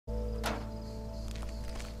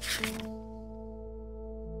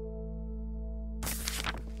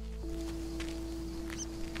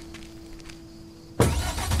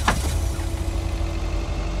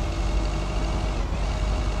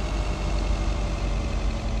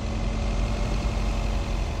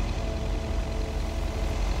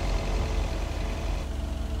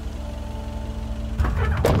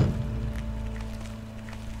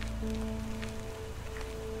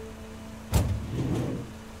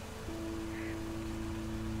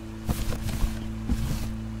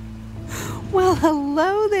Well,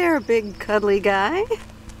 hello there, big cuddly guy.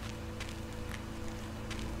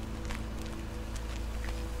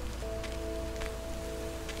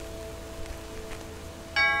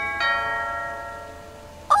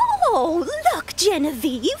 Oh, look,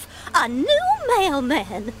 Genevieve! A new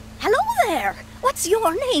mailman! Hello there! What's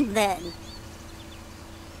your name, then?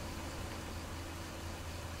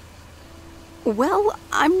 Well,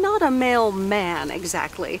 I'm not a mailman,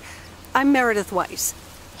 exactly. I'm Meredith Weiss.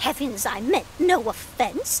 Heavens, I meant no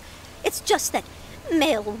offense. It's just that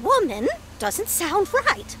mailwoman doesn't sound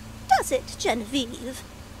right, does it, Genevieve?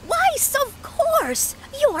 Weiss, of course!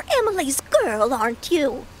 You're Emily's girl, aren't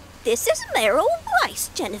you? This is Meryl Weiss,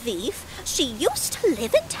 Genevieve. She used to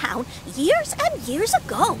live in town years and years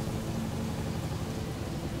ago.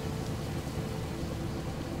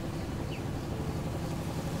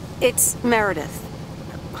 It's Meredith.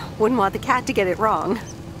 Wouldn't want the cat to get it wrong.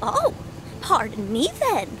 Oh, pardon me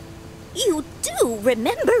then. You do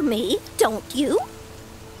remember me, don't you?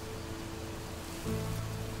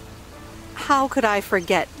 How could I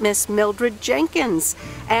forget Miss Mildred Jenkins?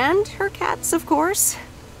 And her cats, of course.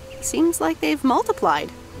 Seems like they've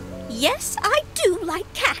multiplied. Yes, I do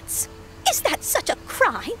like cats. Is that such a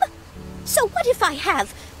crime? So what if I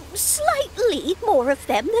have slightly more of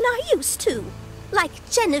them than I used to? Like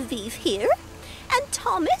Genevieve here, and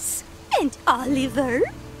Thomas, and Oliver.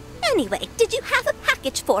 Anyway, did you have a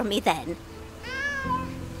package for me then?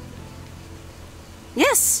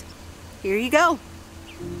 Yes, here you go.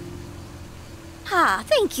 Ah,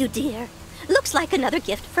 thank you, dear. Looks like another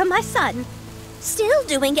gift from my son. Still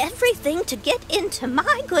doing everything to get into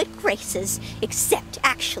my good graces, except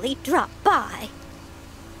actually drop by.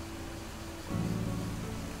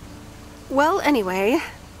 Well, anyway,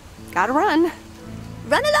 gotta run.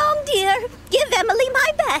 Run along, dear. Give Emily my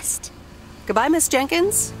best. Goodbye, Miss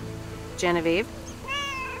Jenkins. Genevieve.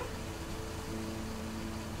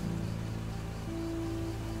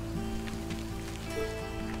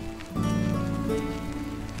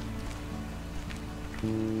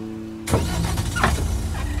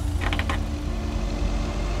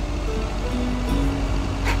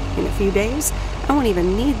 In a few days, I won't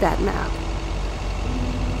even need that map.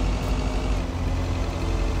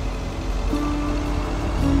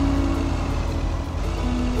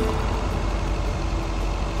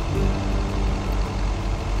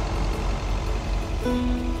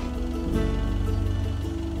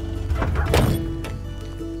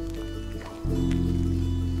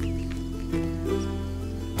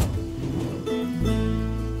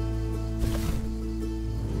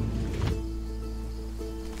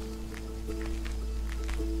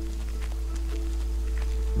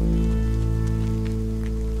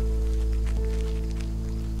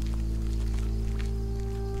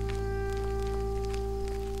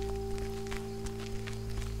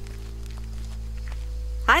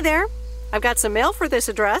 Hi there. I've got some mail for this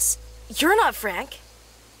address. You're not Frank.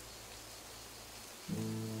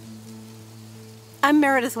 I'm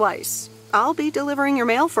Meredith Weiss. I'll be delivering your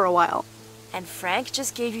mail for a while. And Frank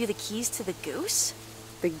just gave you the keys to the goose?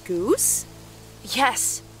 The goose?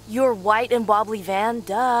 Yes, your white and wobbly van,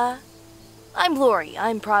 duh. I'm Lori.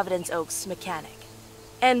 I'm Providence Oaks' mechanic.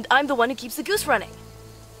 And I'm the one who keeps the goose running.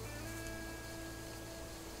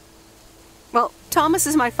 Well, Thomas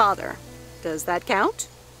is my father. Does that count?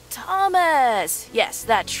 Thomas! Yes,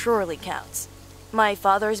 that surely counts. My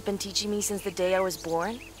father has been teaching me since the day I was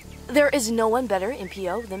born. There is no one better in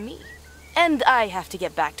PO than me. And I have to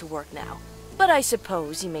get back to work now. But I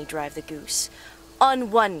suppose you may drive the goose.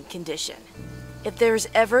 On one condition. If there's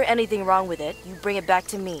ever anything wrong with it, you bring it back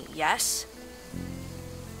to me, yes?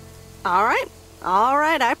 All right,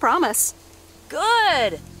 I promise.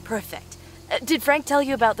 Good! Perfect. Did Frank tell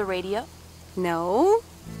you about the radio? No?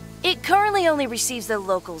 It currently only receives the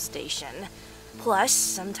local station. Plus,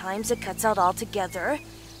 sometimes it cuts out altogether.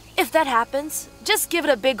 If that happens, just give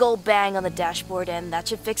it a big old bang on the dashboard and that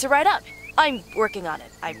should fix it right up. I'm working on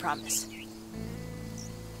it, I promise.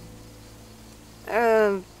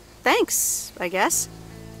 Thanks, I guess.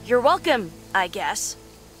 You're welcome, I guess.